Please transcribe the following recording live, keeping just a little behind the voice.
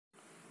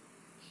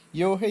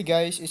Yo, hey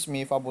guys, it's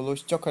me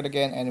Fabulous Joker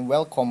again and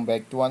welcome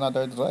back to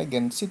another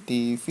Dragon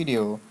City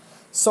video.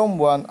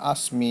 Someone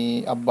asked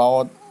me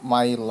about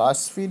my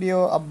last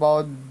video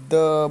about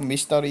the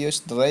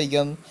mysterious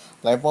dragon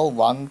level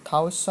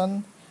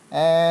 1000,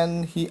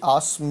 and he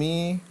asked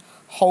me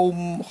how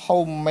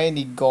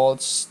many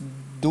golds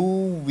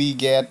do we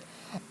get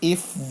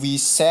if we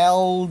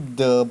sell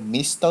the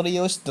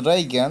mysterious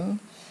dragon.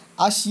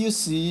 As you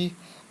see,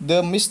 the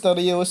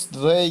mysterious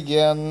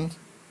dragon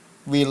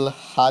will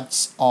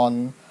hatch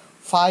on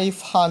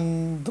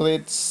 516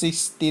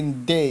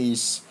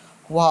 days.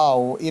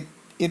 Wow, it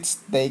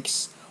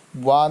takes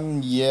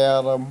 1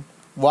 year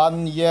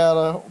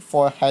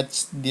for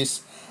hatch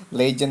this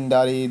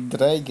legendary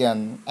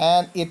dragon,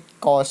 and it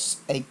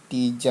costs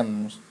 80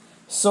 gems.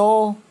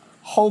 So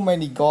how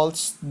many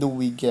golds do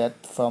we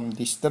get from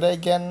this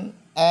dragon?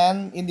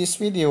 And in this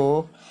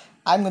video,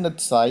 I'm gonna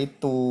try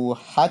to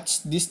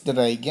hatch this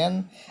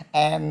dragon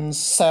and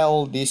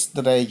sell this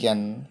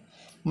dragon.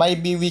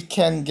 Maybe we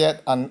can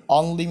get an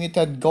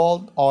unlimited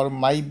gold, or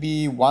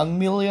maybe 1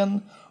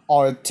 million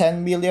or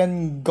 10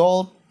 million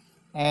gold.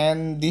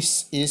 And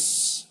this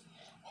is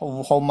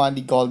how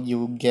many gold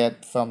you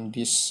get from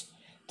this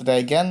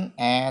dragon.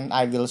 And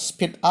I will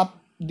speed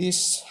up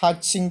this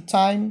hatching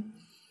time.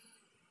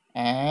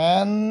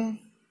 And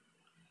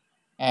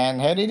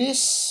here it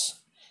is.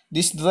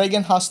 This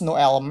dragon has no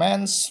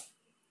elements,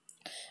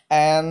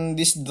 and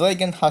this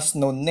dragon has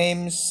no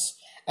names,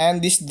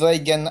 and this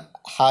dragon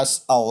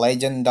has a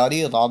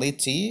legendary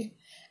rarity,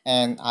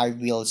 and I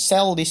will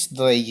sell this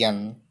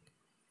dragon.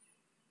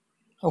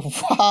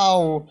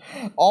 Wow,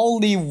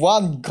 only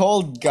 1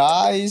 gold,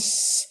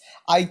 guys.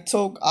 I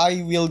thought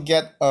I will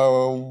get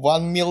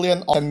 1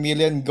 million or 10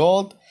 million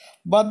gold,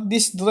 but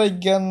this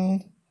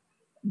dragon,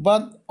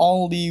 but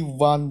only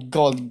 1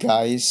 gold,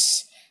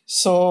 guys.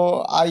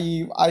 So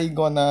I'm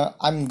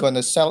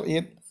gonna sell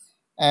it,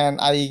 and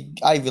I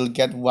will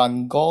get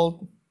 1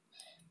 gold.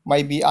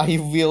 Maybe I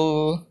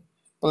will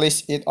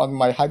place it on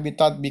my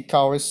habitat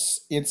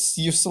because it's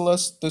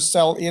useless to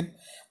sell it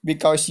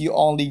because you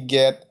only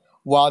get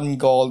 1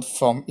 gold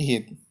from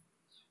it.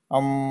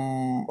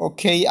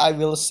 Okay, I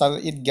will sell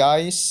it,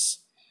 guys.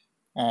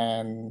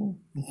 And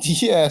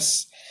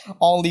yes,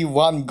 only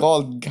 1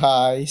 gold,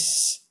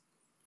 guys.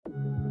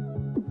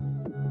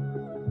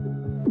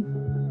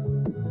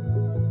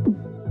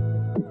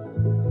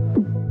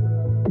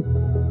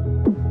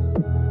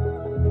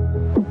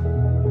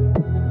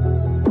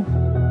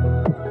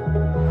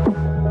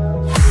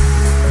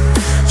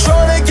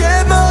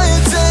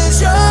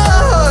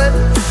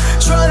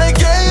 Trying to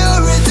get your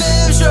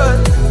redemption,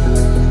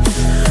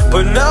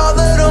 but now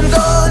that I'm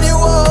gone, you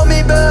want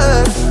me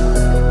back.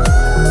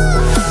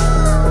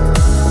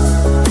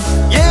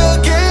 Yeah,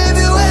 I gave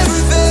you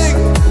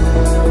everything,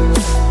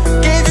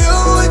 gave you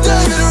a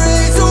diamond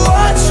ring to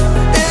watch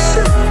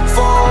it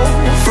fall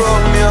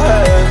from your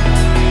head.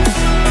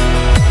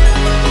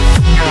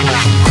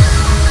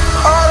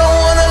 I don't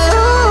wanna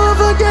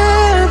love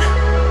again,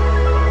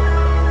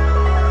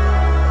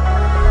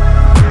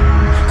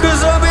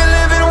 'cause I'll be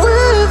living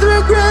with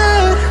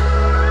regret.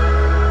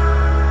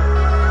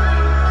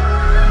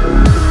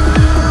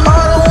 I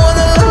don't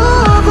wanna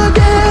love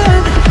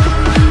again,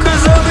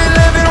 'cause I'll be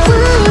living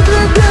with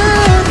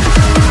regret.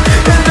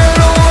 And I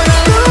don't wanna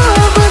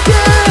love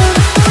again,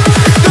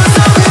 'cause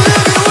I'll be living with regret.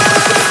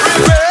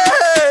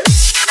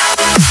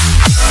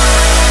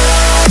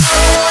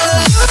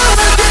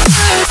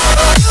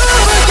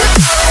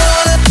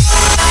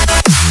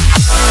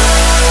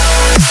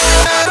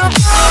 I don't wanna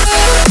love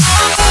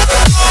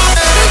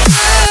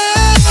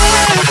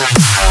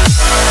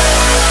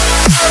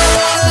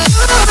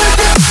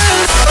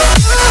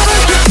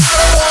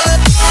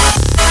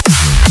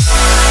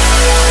love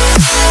again.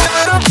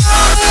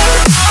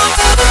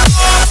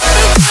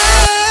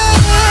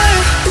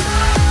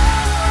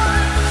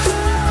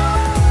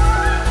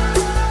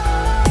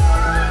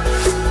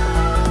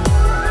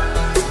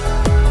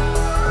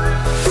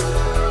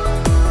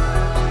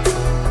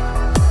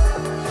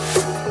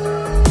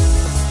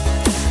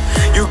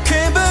 You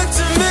came back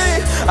to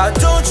me, I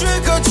don't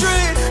trick or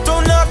treat,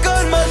 don't knock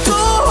on my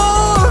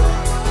door,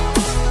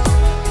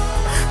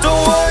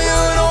 don't want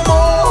you no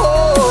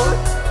more.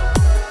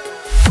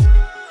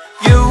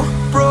 You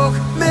broke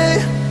me,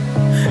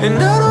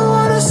 and I don't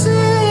wanna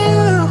see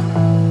you,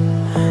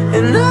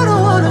 and I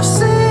don't wanna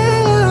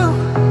see you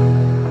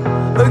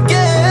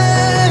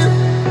again.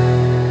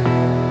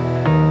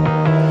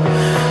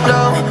 No,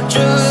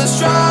 just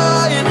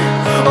trying,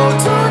 oh,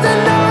 to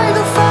deny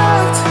the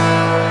fact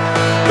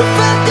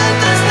that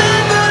there's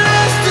never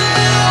less to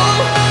you.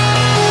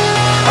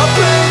 I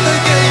played the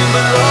game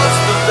but lost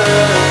the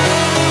bet.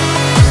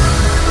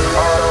 I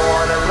don't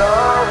wanna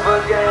love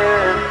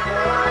again,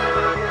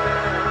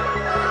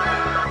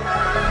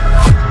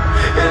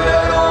 and I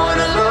don't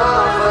wanna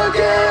love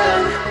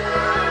again.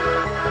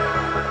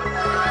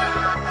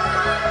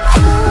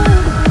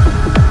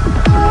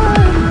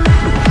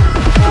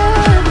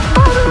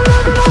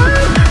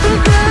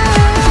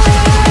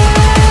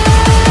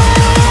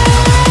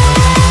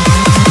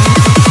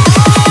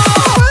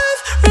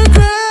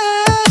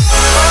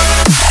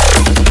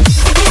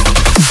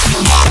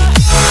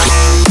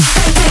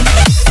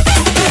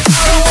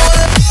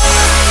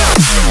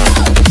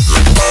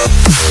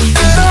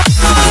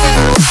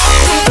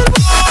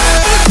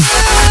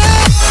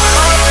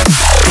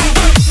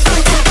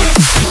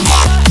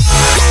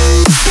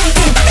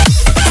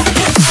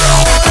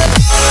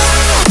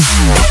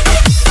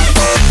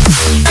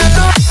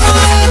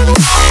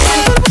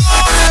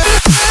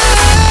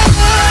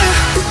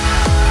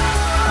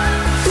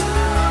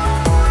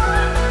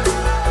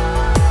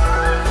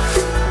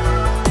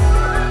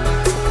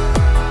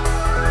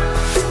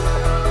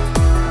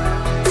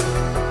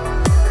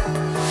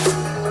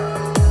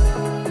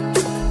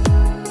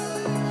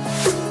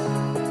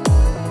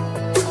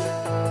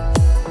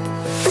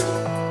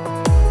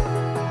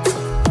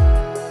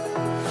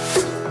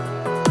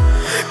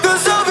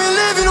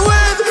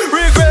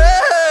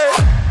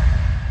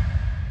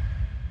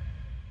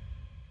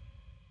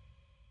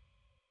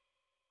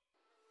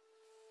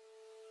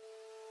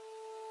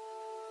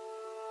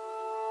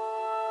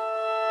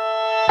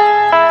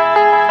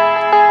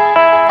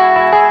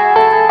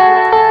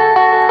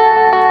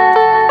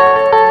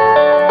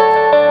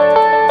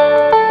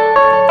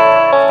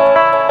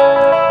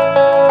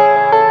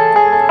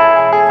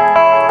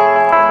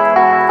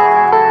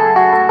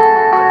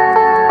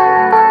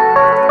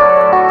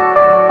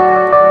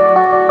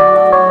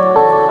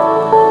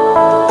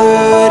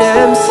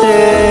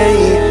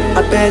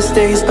 as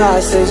days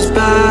passes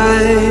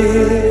by,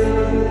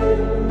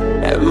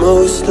 and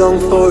most long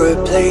for a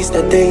place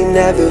that they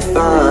never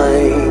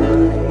find.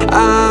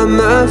 I'm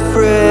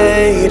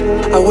afraid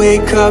I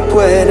wake up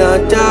when I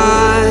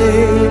die,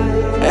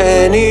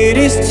 and it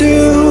is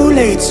too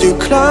late to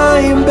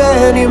climb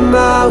any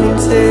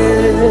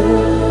mountain.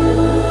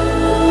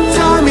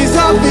 Time is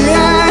of the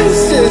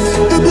essence,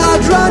 the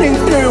blood running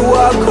through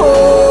our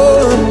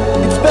core.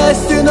 It's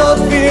best to not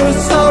feel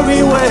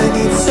sorry when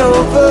it's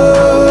over.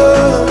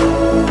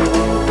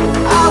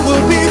 I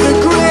will be the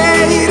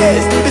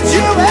greatest that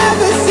you've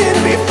ever seen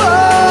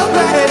before,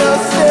 and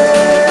I'll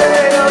stay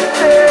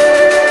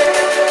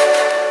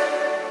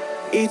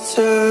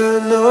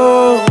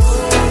eternal.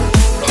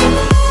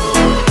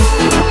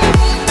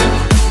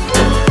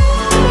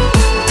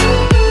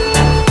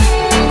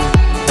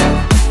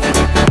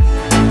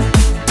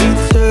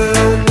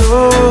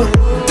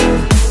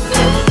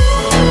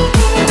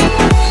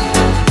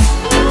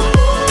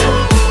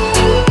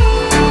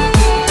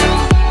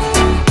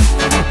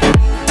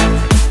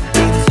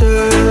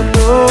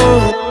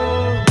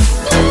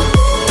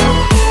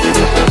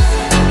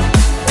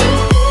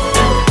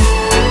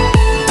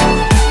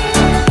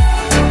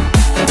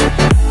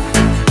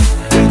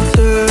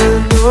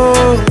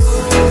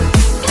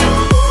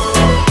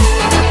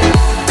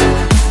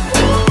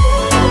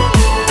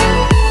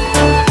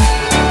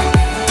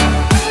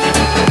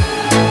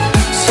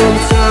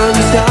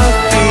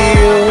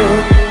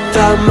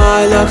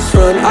 My luck's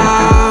run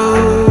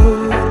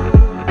out.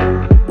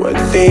 When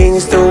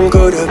things don't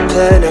go to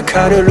plan, I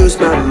kinda lose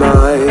my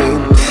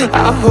mind.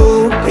 I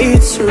hope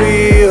it's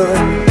real.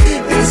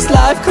 This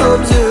life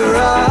comes